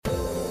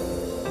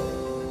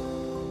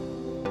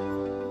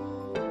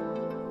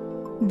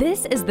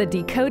This is the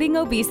Decoding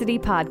Obesity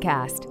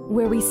podcast,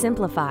 where we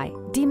simplify,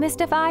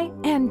 demystify,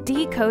 and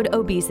decode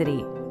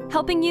obesity,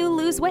 helping you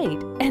lose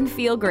weight and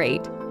feel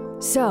great.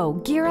 So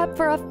gear up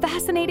for a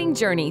fascinating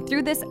journey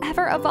through this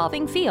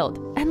ever-evolving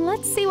field, and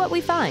let's see what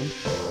we find.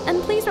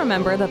 And please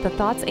remember that the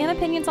thoughts and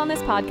opinions on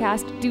this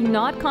podcast do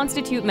not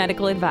constitute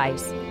medical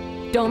advice.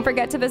 Don't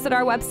forget to visit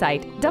our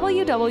website,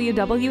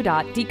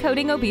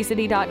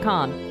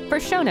 www.decodingobesity.com, for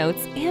show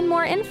notes and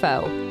more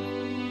info.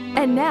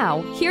 And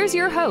now, here's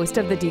your host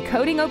of the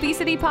Decoding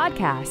Obesity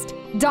podcast,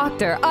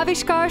 Dr.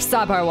 Avishkar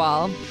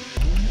Sabharwal.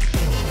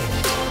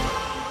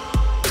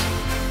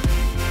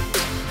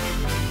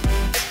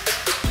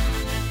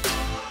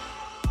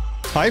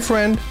 Hi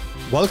friend,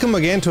 welcome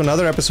again to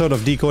another episode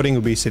of Decoding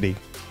Obesity.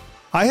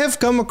 I have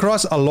come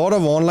across a lot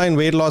of online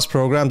weight loss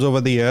programs over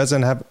the years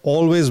and have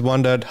always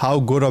wondered how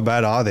good or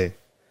bad are they.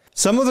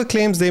 Some of the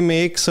claims they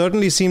make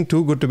certainly seem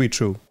too good to be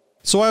true.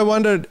 So I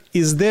wondered,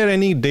 is there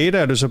any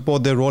data to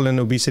support their role in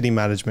obesity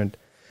management?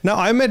 Now,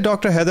 I met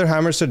Dr. Heather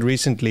Hammerstead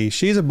recently.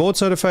 She's a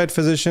board-certified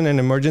physician in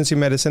emergency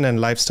medicine and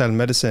lifestyle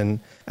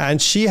medicine,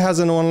 and she has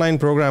an online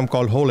program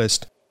called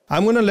Holist.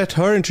 I'm going to let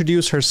her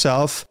introduce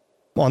herself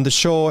on the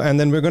show, and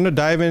then we're going to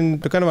dive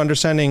into kind of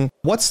understanding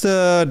what's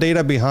the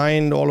data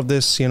behind all of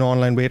this,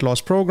 online weight loss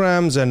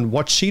programs and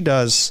what she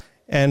does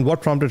and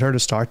what prompted her to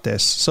start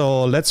this.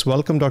 So let's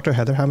welcome Dr.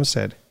 Heather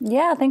Hammerstead.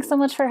 Yeah, thanks so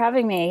much for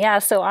having me. Yeah,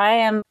 so I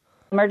am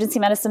emergency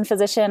medicine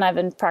physician. I've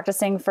been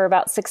practicing for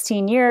about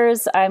 16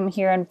 years. I'm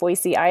here in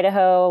Boise,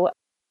 Idaho,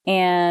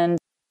 and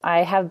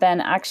I have been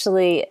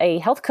actually a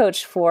health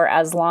coach for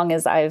as long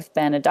as I've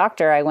been a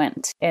doctor. I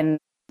went and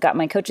got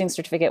my coaching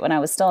certificate when I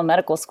was still in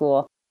medical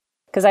school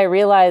because I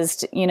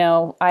realized,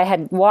 I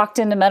had walked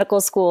into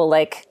medical school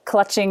like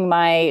clutching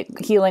my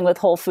Healing with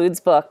Whole Foods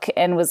book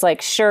and was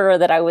like sure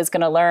that I was going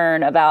to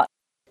learn about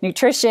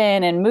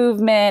nutrition and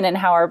movement and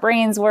how our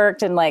brains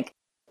worked, and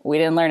we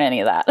didn't learn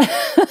any of that.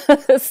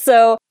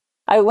 So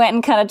I went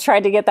and kind of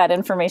tried to get that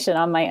information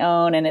on my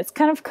own. And it's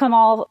kind of come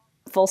all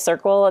full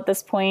circle at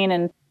this point.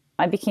 And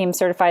I became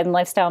certified in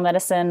lifestyle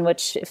medicine,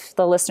 which, if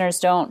the listeners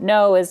don't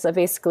know, is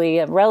basically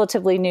a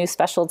relatively new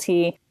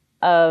specialty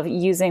of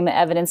using the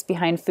evidence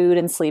behind food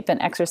and sleep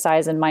and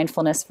exercise and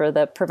mindfulness for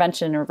the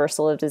prevention and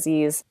reversal of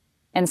disease.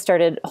 And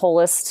started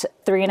Holist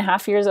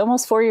 3.5 years,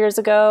 almost 4 years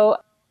ago,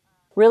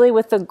 really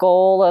with the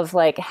goal of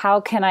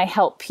how can I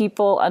help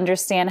people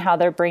understand how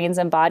their brains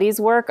and bodies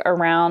work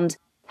around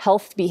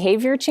health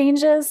behavior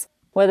changes,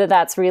 whether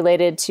that's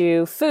related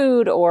to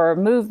food or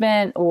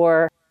movement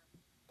or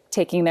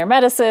taking their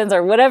medicines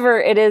or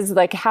whatever it is.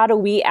 How do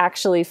we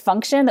actually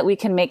function that we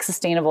can make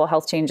sustainable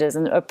health changes,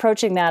 and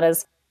approaching that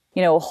as,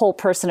 a whole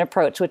person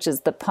approach, which is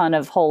the pun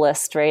of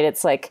holist, right?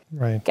 It's right.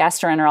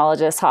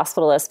 Gastroenterologist,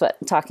 hospitalist, but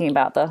talking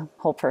about the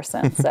whole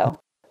person. So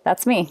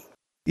that's me.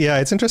 Yeah,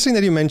 it's interesting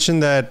that you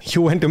mentioned that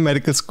you went to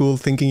medical school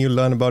thinking you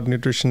learn about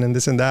nutrition and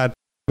this and that,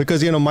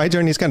 because, my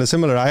journey is kind of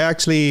similar. I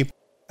actually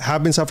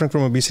have been suffering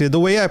from obesity. The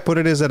way I put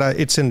it is that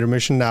it's in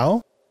remission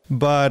now.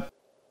 But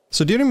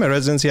so during my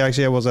residency,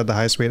 actually, I was at the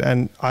highest weight,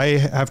 and I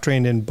have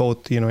trained in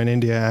both, in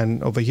India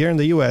and over here in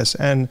the US.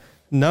 And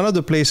none of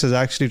the places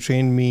actually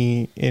trained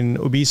me in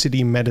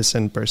obesity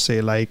medicine per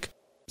se, like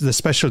the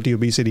specialty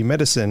obesity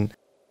medicine.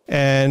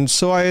 And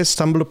so I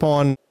stumbled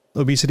upon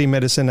obesity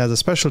medicine as a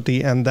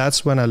specialty, and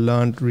that's when I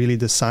learned really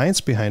the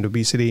science behind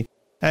obesity.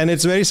 And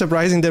it's very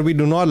surprising that we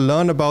do not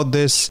learn about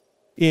this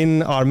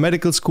in our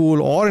medical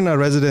school or in our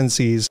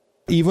residencies,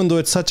 even though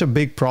it's such a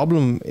big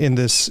problem in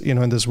this,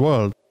 in this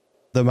world.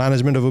 The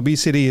management of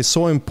obesity is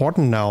so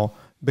important now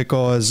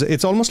because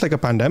it's almost like a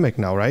pandemic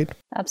now, right?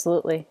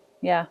 Absolutely.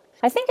 Yeah.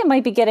 I think it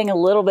might be getting a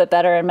little bit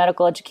better in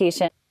medical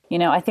education.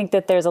 I think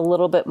that there's a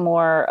little bit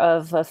more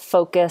of a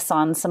focus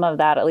on some of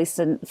that, at least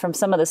from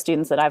some of the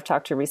students that I've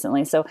talked to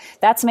recently. So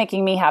that's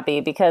making me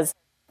happy because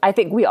I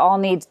think we all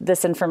need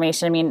this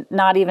information. I mean,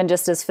 not even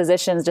just as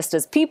physicians, just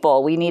as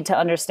people, we need to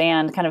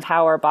understand kind of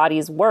how our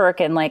bodies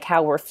work and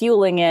how we're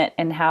fueling it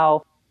and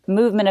how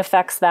movement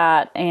affects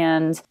that.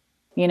 And,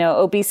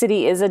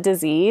 obesity is a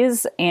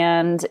disease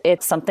and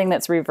it's something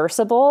that's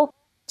reversible,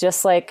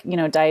 just like,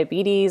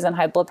 diabetes and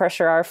high blood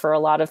pressure are for a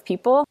lot of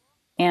people.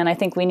 And I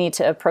think we need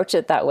to approach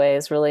it that way,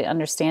 is really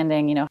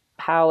understanding,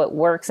 how it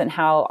works and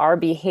how our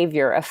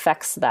behavior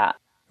affects that.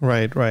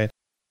 Right.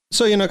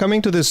 So,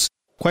 coming to this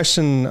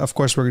question, of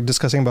course, we're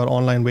discussing about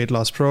online weight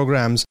loss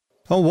programs.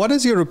 What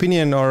is your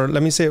opinion, or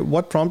let me say,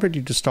 what prompted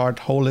you to start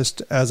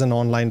Holist as an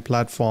online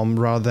platform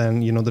rather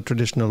than, the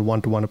traditional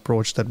one-to-one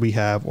approach that we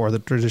have, or the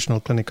traditional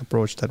clinic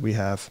approach that we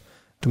have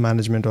to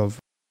management of,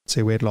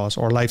 say, weight loss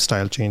or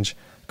lifestyle change?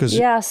 Because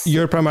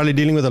you're primarily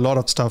dealing with a lot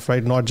of stuff,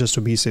 right? Not just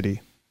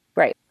obesity.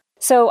 Right.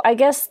 So I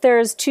guess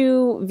there's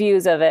two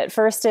views of it.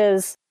 First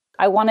is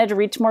I wanted to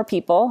reach more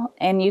people,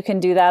 and you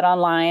can do that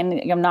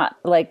online. I'm not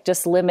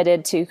just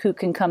limited to who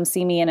can come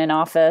see me in an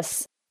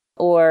office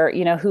or,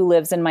 who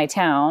lives in my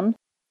town.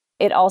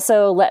 It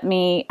also let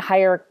me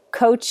hire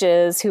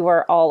coaches who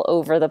are all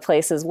over the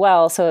place as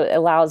well. So it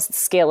allows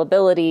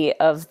scalability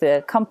of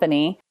the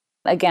company,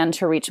 again,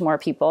 to reach more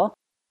people.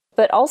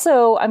 But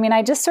also, I mean,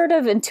 I just sort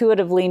of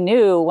intuitively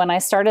knew when I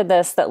started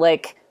this that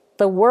like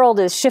the world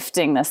is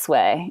shifting this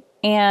way.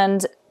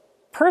 And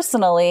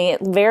personally,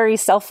 very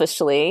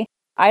selfishly,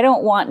 I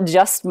don't want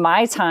just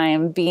my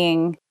time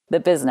being the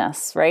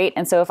business, right?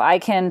 And so if I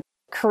can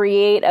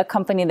create a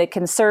company that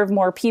can serve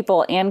more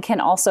people and can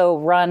also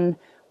run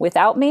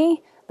without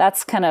me,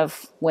 that's kind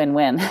of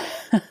win-win.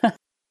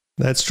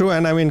 That's true.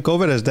 And I mean,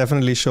 COVID has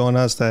definitely shown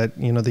us that,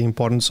 the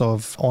importance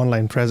of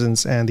online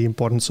presence and the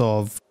importance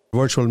of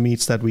virtual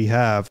meets that we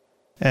have,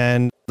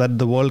 and that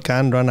the world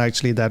can run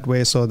actually that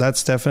way. So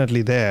that's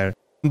definitely there.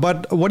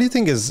 But what do you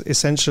think is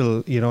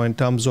essential, in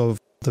terms of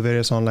the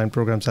various online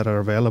programs that are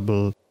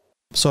available,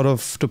 sort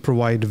of to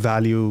provide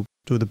value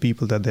to the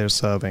people that they're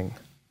serving?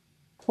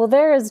 Well,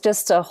 there is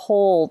just a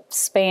whole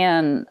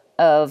span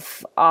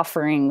of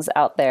offerings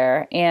out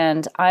there.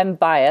 And I'm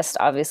biased,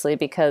 obviously,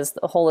 because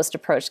the holist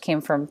approach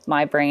came from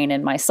my brain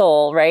and my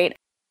soul, right?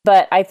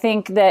 But I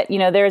think that,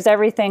 there's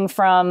everything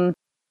from,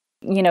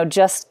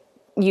 just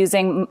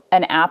using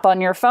an app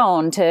on your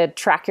phone to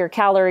track your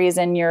calories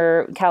and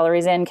your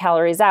calories in,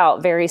 calories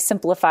out, very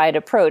simplified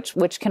approach,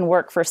 which can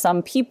work for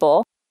some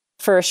people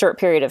for a short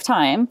period of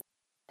time.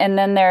 And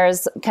then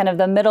there's kind of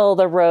the middle of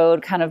the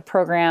road kind of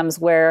programs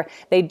where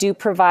they do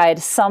provide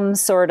some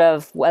sort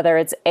of, whether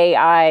it's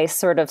AI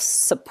sort of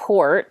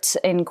support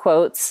in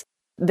quotes,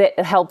 that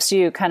helps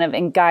you kind of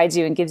and guides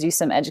you and gives you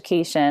some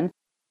education.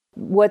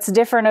 What's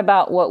different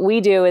about what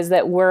we do is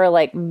that we're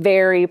like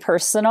very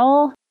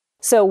personal.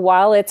 So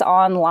while it's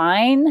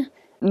online,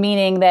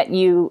 meaning that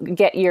you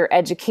get your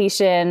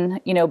education,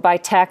 by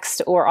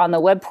text or on the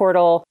web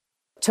portal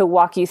to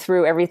walk you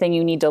through everything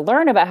you need to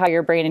learn about how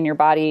your brain and your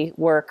body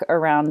work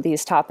around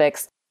these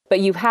topics, but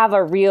you have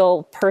a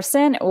real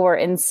person, or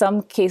in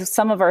some cases,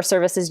 some of our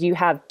services, you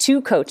have two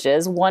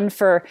coaches, one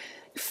for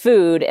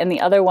food and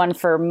the other one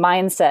for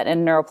mindset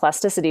and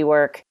neuroplasticity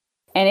work.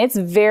 And it's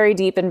very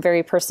deep and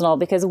very personal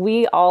because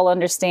we all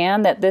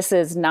understand that this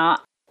is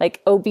not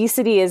like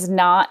obesity is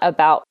not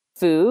about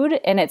food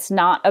and it's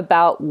not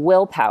about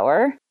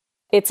willpower.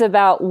 It's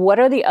about what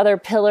are the other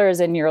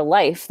pillars in your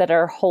life that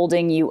are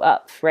holding you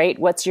up, right?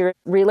 What's your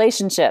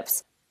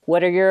relationships?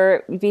 What are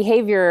your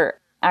behavior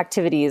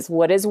activities?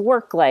 What is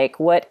work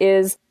like? What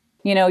is,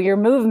 your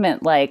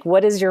movement like?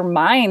 What is your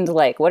mind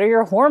like? What are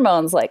your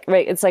hormones like,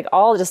 right? It's like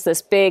all just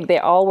this big, they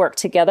all work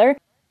together.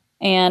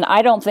 And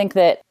I don't think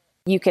that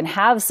you can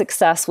have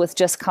success with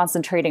just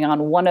concentrating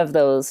on one of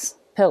those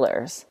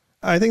pillars.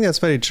 I think that's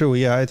very true.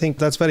 Yeah, I think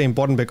that's very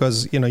important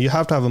because, you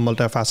have to have a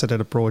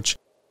multifaceted approach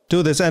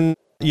to this. And,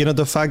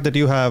 the fact that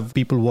you have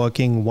people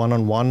working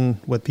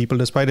one-on-one with people,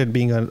 despite it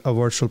being a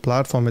virtual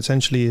platform,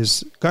 essentially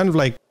is kind of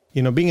like,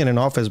 being in an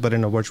office, but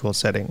in a virtual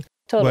setting.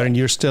 Totally. Wherein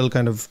you're still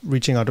kind of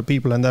reaching out to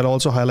people. And that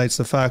also highlights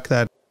the fact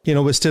that,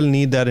 we still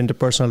need that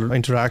interpersonal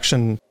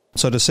interaction,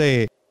 so to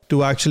say,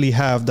 to actually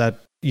have that,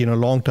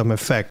 long-term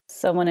effect.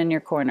 Someone in your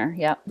corner.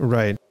 Yeah.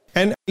 Right.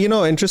 And,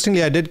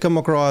 interestingly, I did come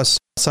across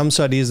some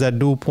studies that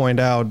do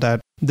point out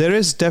that there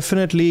is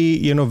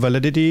definitely,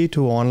 validity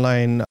to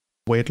online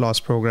weight loss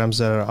programs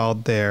that are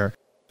out there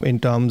in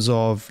terms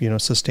of,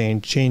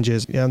 sustained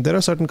changes. And there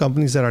are certain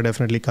companies that are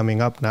definitely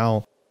coming up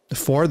now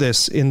for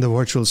this in the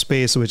virtual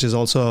space, which is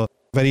also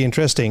very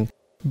interesting.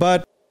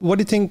 But what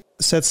do you think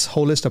sets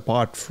Holist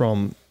apart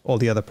from all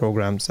the other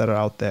programs that are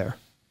out there?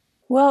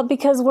 Well,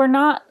 because we're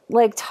not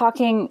like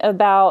talking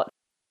about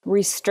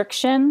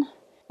restriction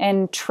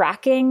and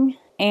tracking,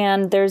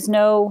 and there's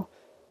no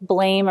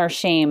blame or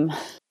shame.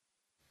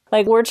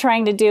 Like we're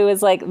trying to do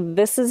is like,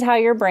 this is how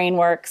your brain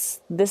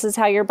works. This is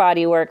how your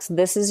body works.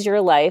 This is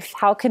your life.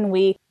 How can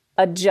we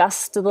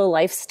adjust to the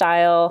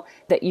lifestyle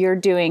that you're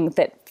doing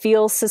that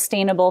feels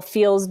sustainable,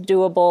 feels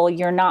doable?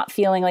 You're not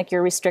feeling like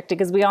you're restricted,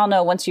 because we all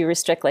know once you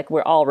restrict, like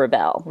we're all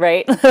rebel,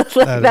 right?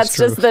 That's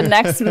just the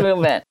next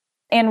movement.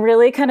 And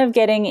really kind of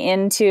getting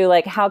into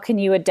like, how can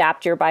you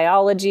adapt your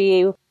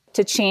biology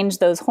to change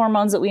those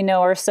hormones that we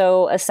know are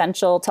so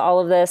essential to all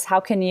of this? How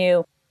can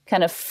you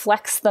kind of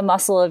flex the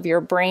muscle of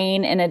your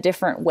brain in a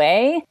different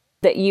way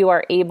that you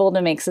are able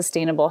to make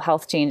sustainable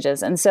health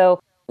changes? And so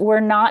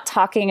we're not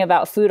talking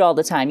about food all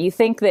the time. You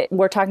think that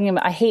we're talking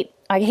about, I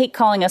hate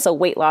calling us a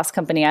weight loss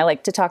company. I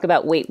like to talk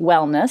about weight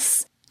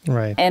wellness,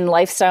 right, and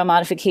lifestyle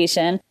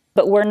modification,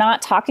 but we're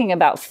not talking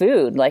about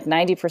food like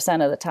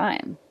 90% of the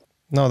time.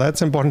 No,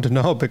 that's important to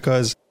know,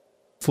 because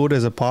food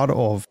is a part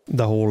of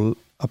the whole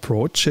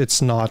approach.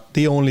 It's not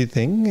the only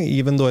thing,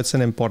 even though it's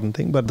an important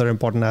thing, but there are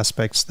important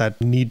aspects that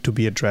need to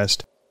be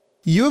addressed.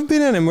 You've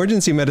been an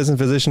emergency medicine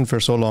physician for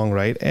so long,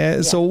 right?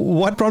 Yeah. So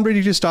what prompted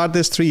you to start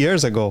this 3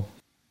 years ago?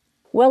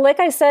 Well, like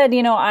I said,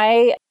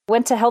 I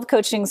went to health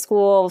coaching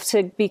school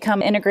to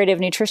become integrative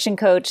nutrition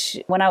coach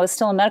when I was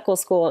still in medical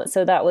school.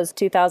 So that was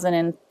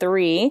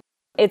 2003.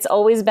 It's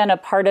always been a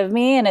part of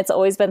me, and it's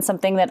always been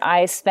something that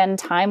I spend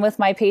time with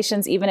my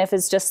patients, even if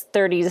it's just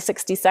 30 to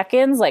 60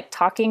 seconds, like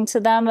talking to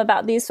them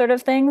about these sort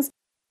of things.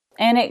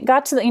 And it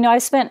got to I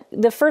spent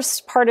the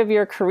first part of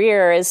your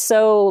career is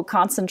so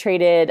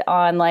concentrated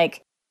on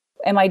like,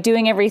 am I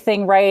doing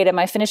everything right? Am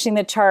I finishing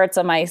the charts?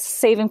 Am I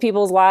saving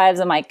people's lives?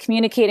 Am I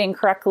communicating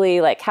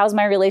correctly? Like, how's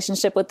my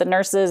relationship with the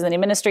nurses and the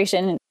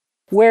administration?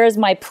 Where is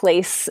my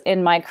place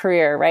in my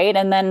career, right?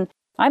 And then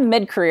I'm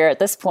mid-career at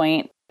this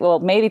point. Well,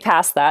 maybe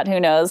past that, who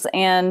knows?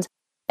 And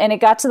it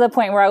got to the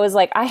point where I was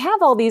like, I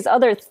have all these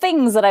other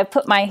things that I've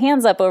put my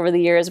hands up over the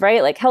years,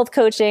 right? Like health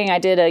coaching. I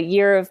did a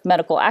year of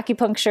medical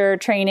acupuncture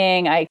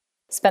training. I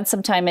spent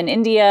some time in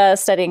India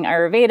studying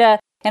Ayurveda.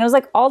 And it was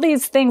like all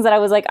these things that I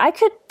was like, I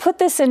could put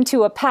this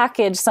into a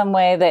package some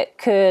way that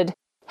could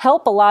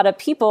help a lot of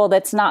people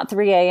that's not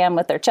 3 a.m.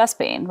 with their chest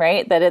pain,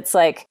 right? That it's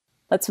like,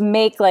 let's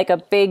make like a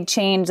big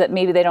change that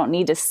maybe they don't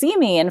need to see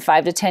me in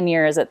 5 to 10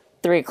 years at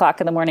 3 o'clock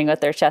in the morning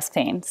with their chest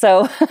pain.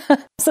 So,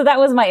 so that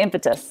was my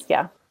impetus.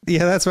 Yeah.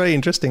 Yeah, that's very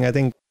interesting. I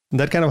think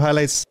that kind of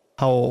highlights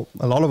how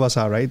a lot of us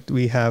are, right?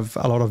 We have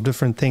a lot of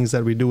different things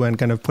that we do, and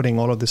kind of putting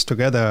all of this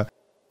together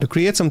to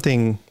create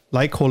something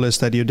like Holis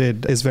that you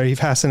did is very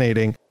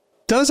fascinating.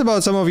 Tell us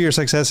about some of your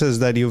successes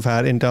that you've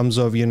had in terms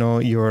of,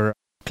 your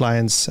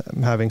clients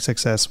having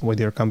success with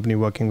your company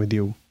working with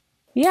you.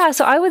 Yeah,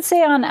 so I would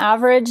say on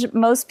average,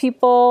 most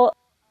people,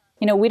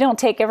 we don't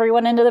take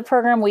everyone into the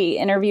program. We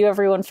interview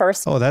everyone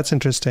first. Oh, that's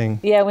interesting.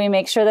 Yeah, we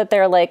make sure that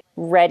they're like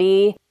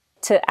ready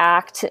to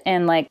act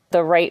and like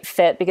the right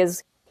fit,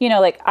 because,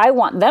 I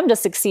want them to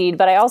succeed,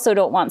 but I also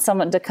don't want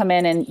someone to come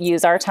in and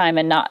use our time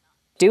and not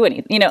do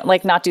anything,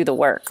 not do the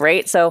work,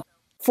 right? So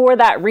for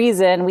that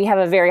reason, we have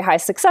a very high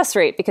success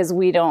rate because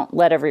we don't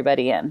let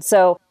everybody in.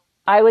 So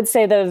I would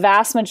say the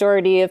vast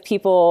majority of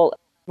people,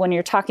 when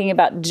you're talking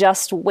about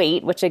just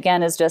weight, which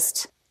again is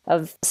just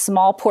a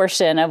small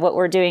portion of what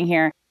we're doing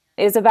here,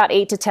 is about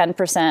 8 to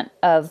 10%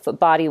 of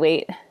body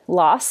weight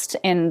lost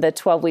in the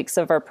 12 weeks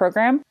of our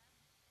program.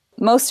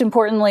 Most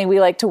importantly, we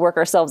like to work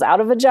ourselves out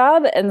of a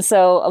job. And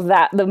so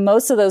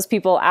most of those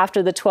people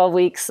after the 12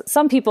 weeks,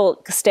 some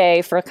people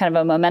stay for kind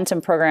of a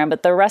momentum program,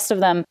 but the rest of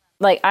them,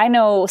 like I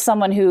know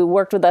someone who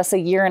worked with us a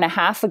year and a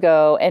half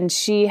ago, and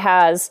she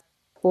has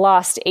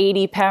lost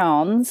 80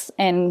 pounds,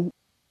 and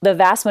the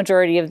vast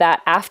majority of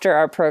that after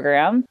our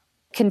program,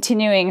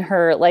 continuing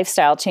her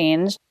lifestyle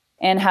change,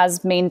 and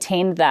has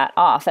maintained that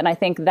off. And I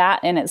think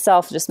that in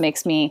itself just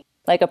makes me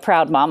like a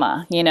proud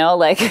mama,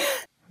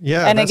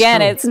 Yeah. And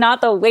again, true. It's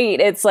not the weight.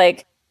 It's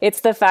like,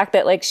 it's the fact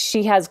that like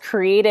she has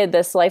created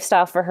this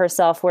lifestyle for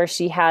herself where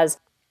she has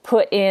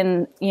put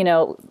in,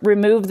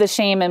 removed the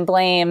shame and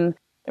blame,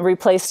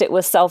 replaced it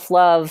with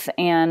self-love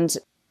and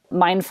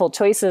mindful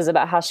choices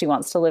about how she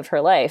wants to live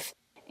her life.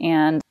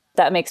 And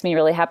that makes me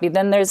really happy.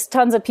 Then there's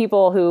tons of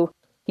people who,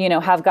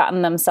 have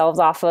gotten themselves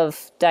off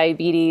of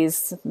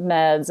diabetes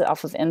meds,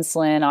 off of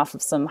insulin, off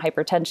of some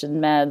hypertension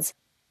meds.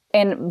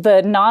 And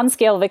the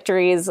non-scale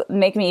victories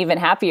make me even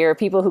happier.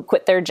 People who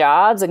quit their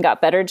jobs and got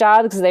better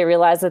jobs because they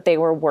realized that they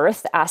were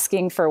worth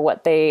asking for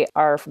what they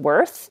are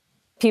worth.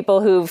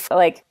 People who've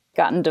like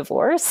gotten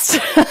divorced.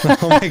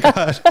 Oh my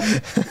God.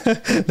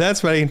 That's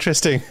very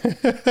interesting.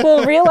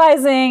 Well,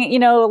 realizing,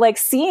 like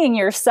seeing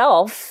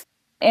yourself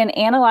and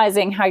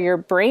analyzing how your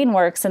brain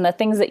works and the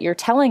things that you're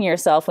telling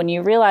yourself, when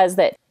you realize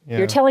that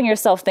you're telling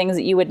yourself things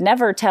that you would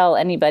never tell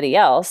anybody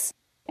else,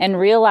 and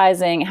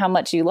realizing how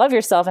much you love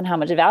yourself and how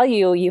much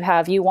value you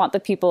have, you want the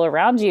people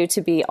around you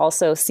to be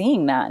also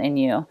seeing that in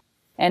you.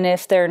 And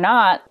if they're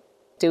not,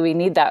 do we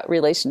need that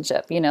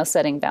relationship,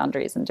 setting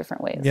boundaries in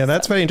different ways? Yeah,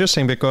 that's very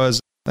interesting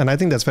and I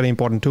think that's very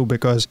important too,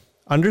 because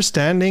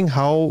understanding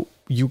how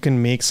you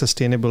can make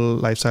sustainable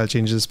lifestyle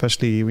changes,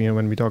 especially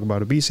when we talk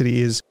about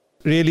obesity, is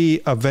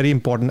really a very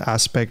important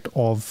aspect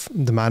of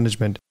the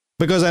management.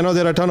 Because I know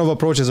there are a ton of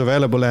approaches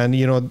available, and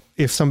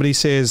if somebody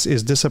says,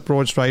 is this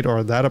approach right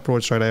or that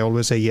approach right, I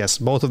always say yes,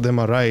 both of them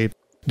are right.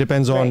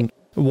 Depends on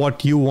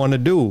what you want to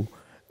do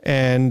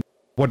and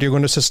what you're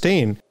going to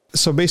sustain.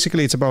 So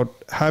basically it's about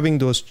having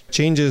those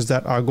changes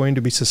that are going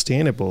to be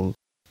sustainable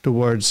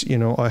towards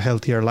a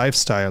healthier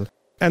lifestyle.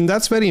 And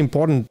that's very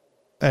important.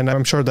 And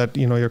I'm sure that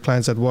your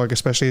clients at work,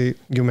 especially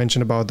you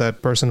mentioned about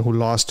that person who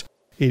lost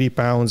 80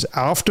 pounds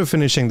after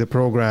finishing the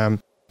program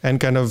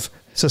and kind of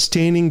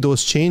sustaining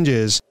those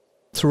changes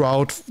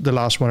throughout the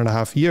last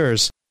 1.5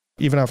 years,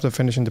 even after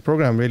finishing the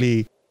program,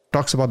 really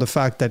talks about the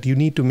fact that you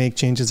need to make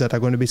changes that are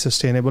going to be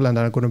sustainable and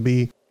that are going to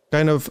be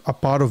kind of a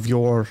part of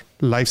your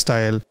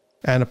lifestyle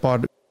and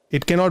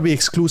it cannot be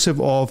exclusive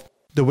of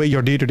the way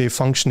your day-to-day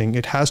functioning.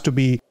 It has to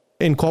be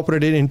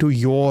incorporated into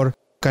your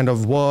kind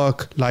of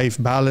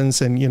work-life balance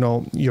and,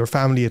 your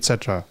family,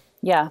 etc.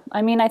 Yeah.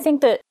 I mean, I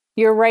think that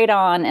you're right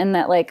on in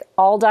that like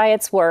all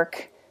diets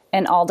work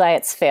and all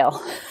diets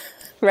fail,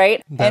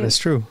 right? That is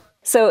true.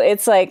 So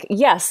it's like,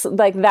 yes,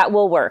 like that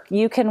will work.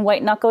 You can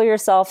white knuckle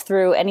yourself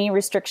through any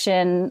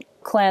restriction,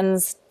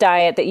 cleanse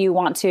diet that you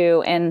want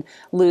to and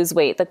lose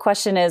weight. The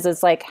question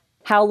is like,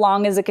 how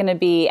long is it going to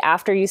be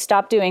after you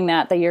stop doing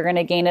that you're going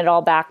to gain it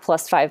all back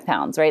plus 5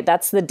 pounds, right?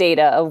 That's the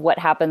data of what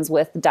happens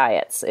with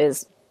diets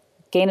is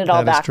gain it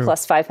all back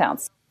plus 5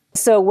 pounds.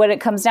 So what it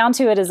comes down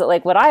to is that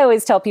like what I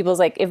always tell people is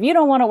like, if you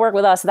don't want to work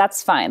with us,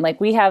 that's fine. Like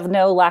we have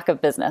no lack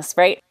of business,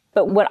 right?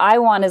 But what I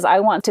want is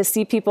I want to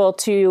see people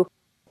to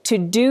to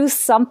do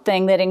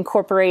something that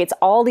incorporates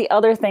all the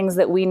other things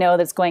that we know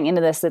that's going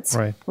into this. It's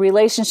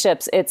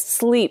relationships, it's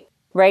sleep,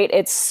 right?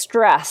 It's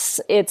stress.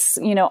 It's,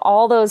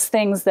 all those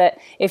things that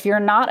if you're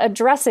not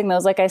addressing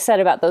those, like I said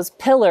about those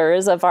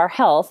pillars of our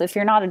health, if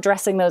you're not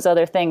addressing those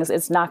other things,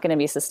 it's not going to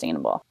be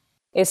sustainable.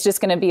 It's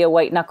just going to be a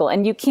white knuckle,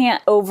 and you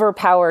can't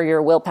overpower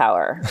your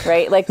willpower,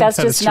 right? Like that's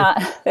just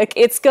not, like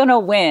it's going to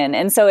win.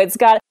 And so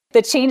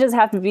the changes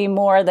have to be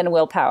more than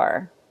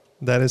willpower.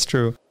 That is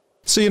true.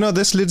 So,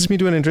 this leads me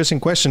to an interesting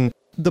question.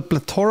 The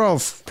plethora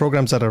of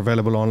programs that are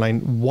available online,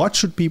 what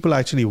should people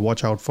actually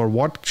watch out for?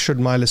 What should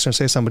my listeners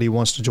say somebody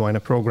wants to join a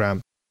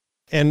program?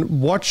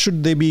 And what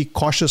should they be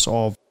cautious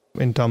of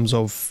in terms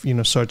of,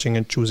 searching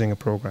and choosing a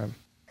program?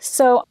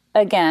 So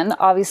again,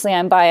 obviously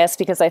I'm biased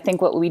because I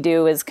think what we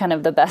do is kind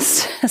of the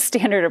best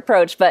standard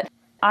approach, but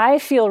I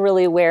feel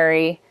really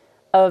wary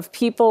of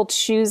people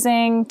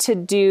choosing to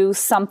do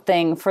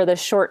something for the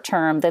short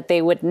term that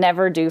they would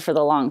never do for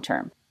the long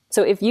term.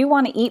 So if you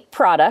want to eat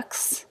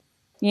products,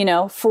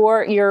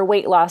 for your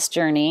weight loss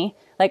journey,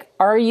 like,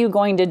 are you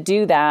going to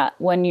do that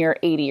when you're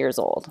 80 years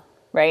old,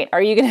 right?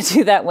 Are you going to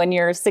do that when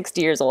you're 60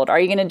 years old? Are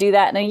you going to do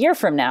that in a year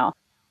from now?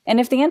 And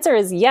if the answer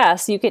is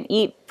yes, you can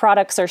eat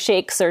products or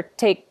shakes or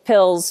take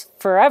pills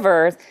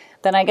forever,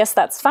 then I guess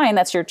that's fine.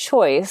 That's your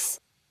choice.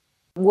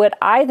 What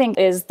I think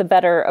is the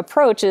better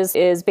approach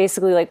is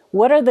basically like,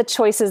 what are the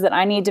choices that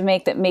I need to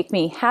make that make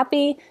me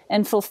happy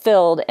and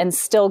fulfilled and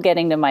still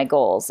getting to my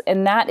goals?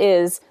 And that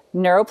is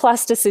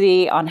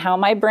neuroplasticity on how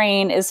my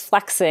brain is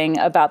flexing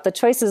about the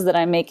choices that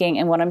I'm making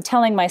and what I'm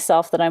telling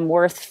myself that I'm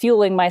worth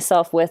fueling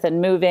myself with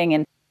and moving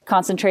and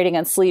concentrating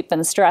on sleep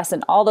and stress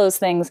and all those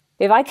things.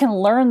 If I can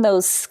learn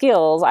those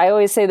skills, I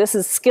always say this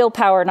is skill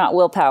power, not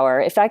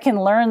willpower. If I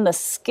can learn the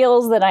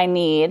skills that I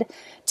need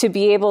to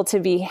be able to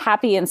be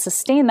happy and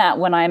sustain that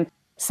when I'm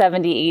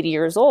 70, 80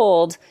 years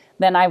old,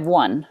 then I've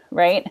won,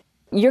 right?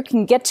 You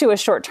can get to a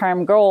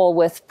short-term goal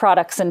with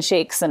products and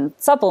shakes and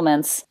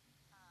supplements,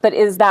 but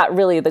is that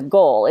really the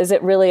goal? Is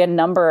it really a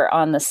number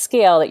on the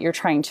scale that you're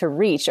trying to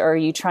reach, or are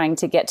you trying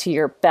to get to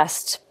your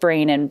best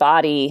brain and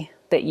body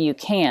that you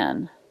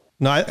can?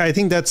 No, I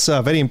think that's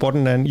very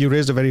important. And you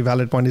raised a very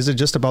valid point. Is it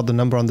just about the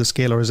number on the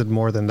scale, or is it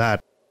more than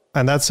that?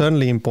 And that's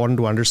certainly important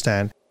to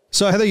understand.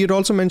 So Heather, you'd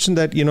also mentioned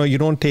that, you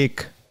don't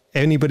take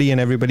anybody and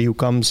everybody who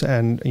comes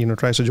and,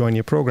 tries to join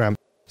your program.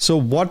 So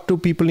what do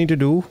people need to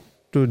do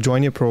to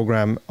join your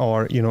program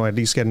or, at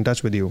least get in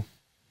touch with you?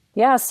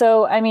 Yeah.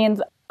 So,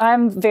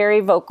 I'm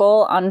very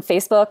vocal on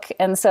Facebook.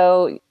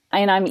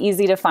 And I'm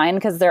easy to find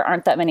because there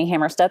aren't that many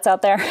Hammerstedts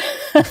out there.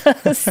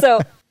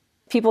 So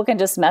people can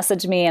just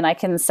message me and I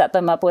can set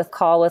them up with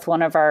call with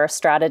one of our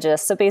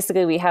strategists. So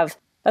basically we have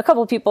a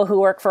couple of people who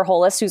work for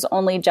Holist whose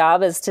only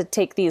job is to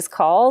take these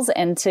calls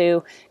and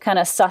to kind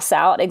of suss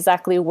out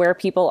exactly where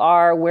people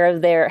are, where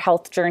their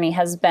health journey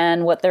has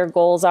been, what their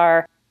goals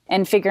are,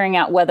 and figuring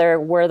out whether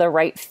we're the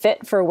right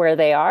fit for where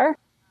they are.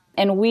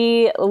 And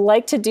we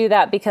like to do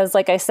that because,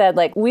 like I said,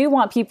 like we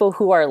want people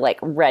who are like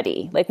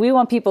ready. Like we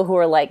want people who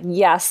are like,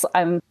 yes,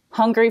 I'm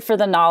hungry for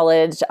the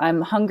knowledge,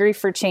 I'm hungry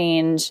for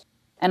change,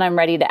 and I'm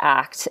ready to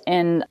act.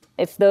 And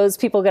if those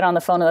people get on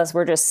the phone with us,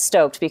 we're just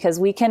stoked because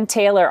we can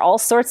tailor all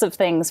sorts of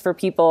things for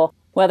people,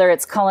 whether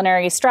it's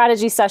culinary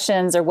strategy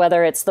sessions or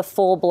whether it's the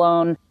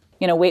full-blown,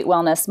 weight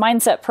wellness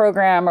mindset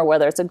program, or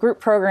whether it's a group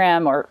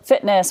program or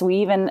fitness. We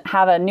even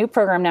have a new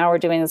program now we're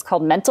doing that's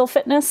called Mental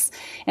Fitness.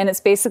 And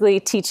it's basically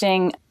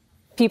teaching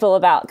people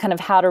about kind of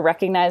how to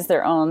recognize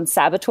their own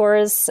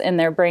saboteurs in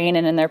their brain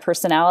and in their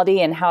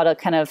personality and how to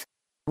kind of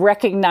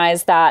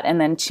recognize that and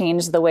then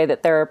change the way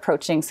that they're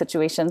approaching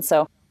situations.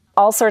 So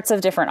all sorts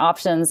of different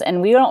options.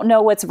 And we don't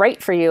know what's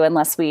right for you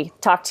unless we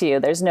talk to you.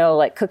 There's no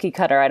like cookie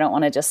cutter. I don't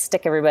want to just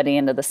stick everybody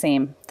into the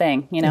same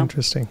thing,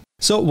 Interesting.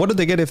 So what do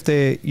they get if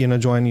they,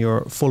 join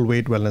your full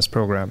weight wellness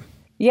program?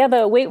 Yeah,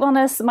 the Weight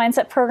Wellness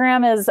Mindset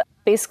Program is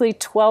basically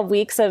 12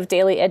 weeks of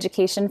daily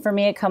education for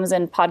me. It comes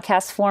in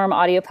podcast form,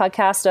 audio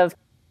podcast of,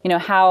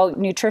 how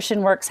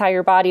nutrition works, how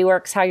your body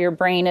works, how your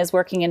brain is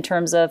working in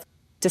terms of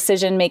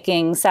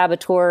decision-making,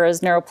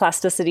 saboteurs,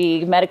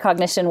 neuroplasticity,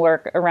 metacognition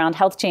work around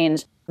health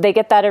change. They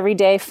get that every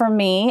day from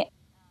me,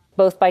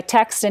 both by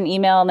text and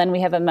email, and then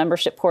we have a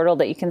membership portal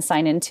that you can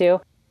sign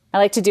into. I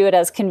like to do it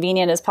as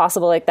convenient as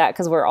possible like that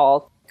because we're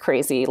all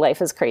crazy.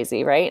 Life is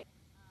crazy, right?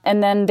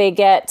 And then they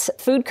get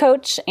food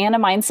coach and a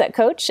mindset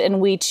coach, and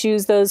we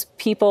choose those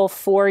people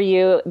for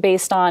you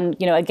based on,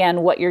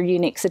 again, what your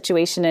unique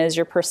situation is,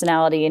 your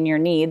personality and your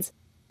needs.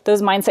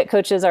 Those mindset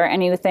coaches are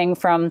anything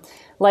from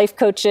life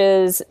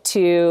coaches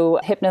to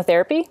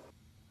hypnotherapy.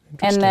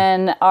 And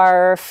then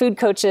our food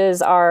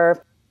coaches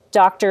are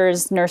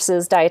doctors,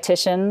 nurses,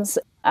 dietitians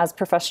as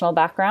professional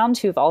background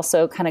who've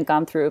also kind of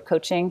gone through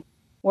coaching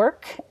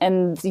work.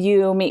 And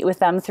you meet with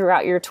them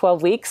throughout your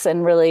 12 weeks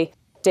and really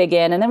dig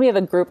in. And then we have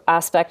a group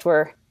aspect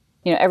where,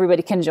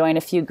 everybody can join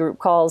a few group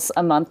calls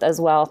a month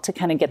as well to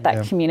kind of get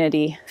that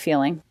community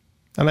feeling.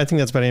 And I think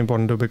that's very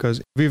important too,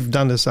 because we've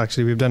done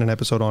an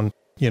episode on,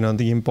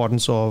 the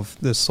importance of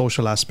the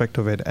social aspect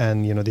of it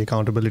and, the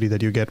accountability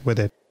that you get with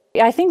it.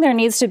 I think there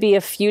needs to be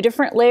a few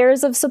different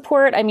layers of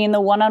support. I mean,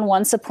 the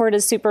one-on-one support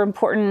is super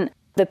important.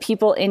 The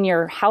people in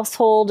your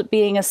household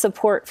being a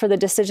support for the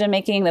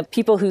decision-making. The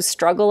people who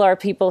struggle are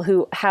people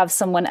who have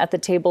someone at the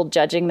table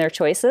judging their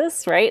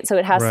choices, right? So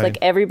it has Right. like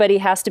everybody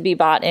has to be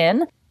bought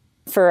in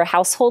for a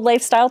household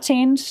lifestyle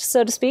change,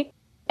 so to speak.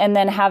 And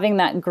then having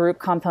that group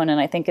component,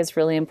 I think, is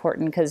really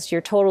important because you're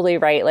totally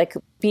right. Like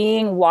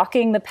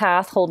walking the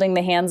path, holding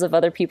the hands of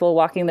other people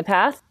walking the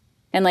path,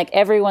 and like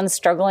everyone's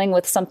struggling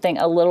with something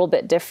a little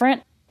bit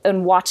different.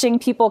 And watching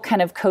people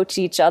kind of coach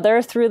each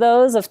other through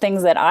those of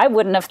things that I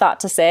wouldn't have thought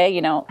to say,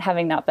 you know,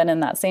 having not been in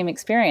that same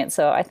experience.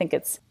 So I think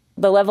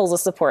the levels of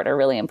support are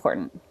really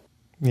important.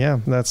 Yeah,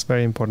 that's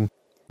very important.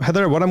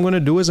 Heather, what I'm going to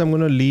do is I'm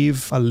going to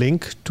leave a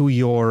link to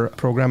your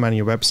program and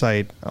your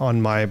website on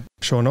my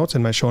show notes,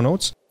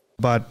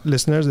 But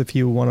listeners, if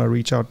you want to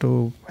reach out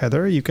to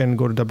Heather, you can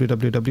go to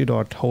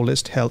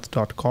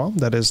www.holisthealth.com.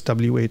 That is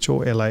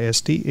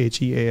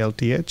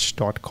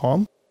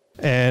WHOLISTHEALTH.com.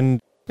 And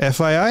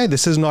FYI,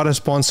 this is not a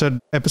sponsored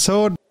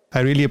episode.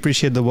 I really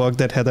appreciate the work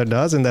that Heather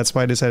does, and that's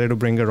why I decided to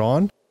bring her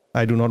on.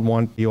 I do not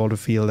want you all to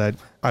feel that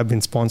I've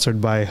been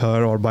sponsored by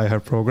her or by her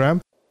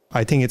program.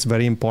 I think it's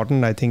very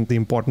important. I think the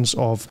importance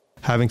of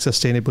having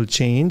sustainable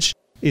change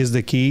is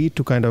the key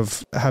to kind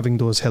of having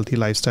those healthy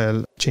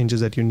lifestyle changes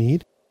that you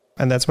need.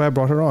 And that's why I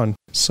brought her on.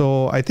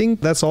 So I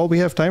think that's all we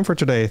have time for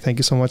today. Thank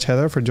you so much,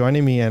 Heather, for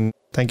joining me. And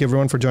thank you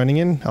everyone for joining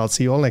in. I'll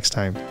see you all next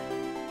time.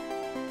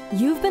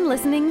 You've been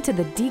listening to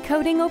the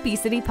Decoding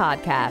Obesity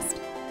podcast.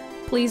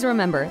 Please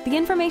remember, the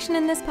information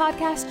in this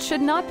podcast should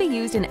not be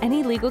used in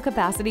any legal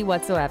capacity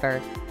whatsoever.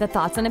 The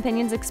thoughts and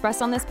opinions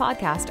expressed on this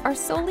podcast are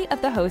solely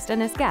of the host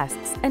and his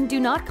guests and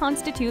do not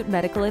constitute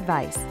medical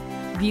advice.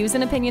 Views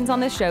and opinions on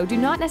this show do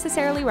not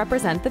necessarily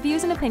represent the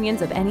views and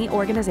opinions of any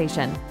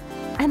organization.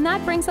 And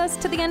that brings us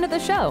to the end of the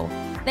show.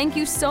 Thank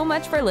you so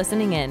much for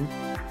listening in.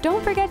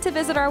 Don't forget to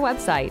visit our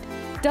website,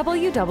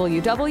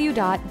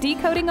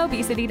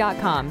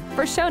 www.decodingobesity.com,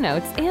 for show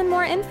notes and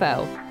more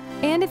info.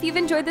 And if you've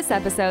enjoyed this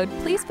episode,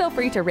 please feel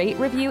free to rate,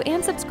 review,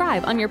 and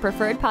subscribe on your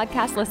preferred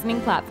podcast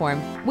listening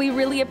platform. We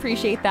really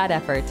appreciate that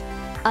effort.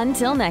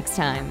 Until next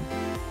time.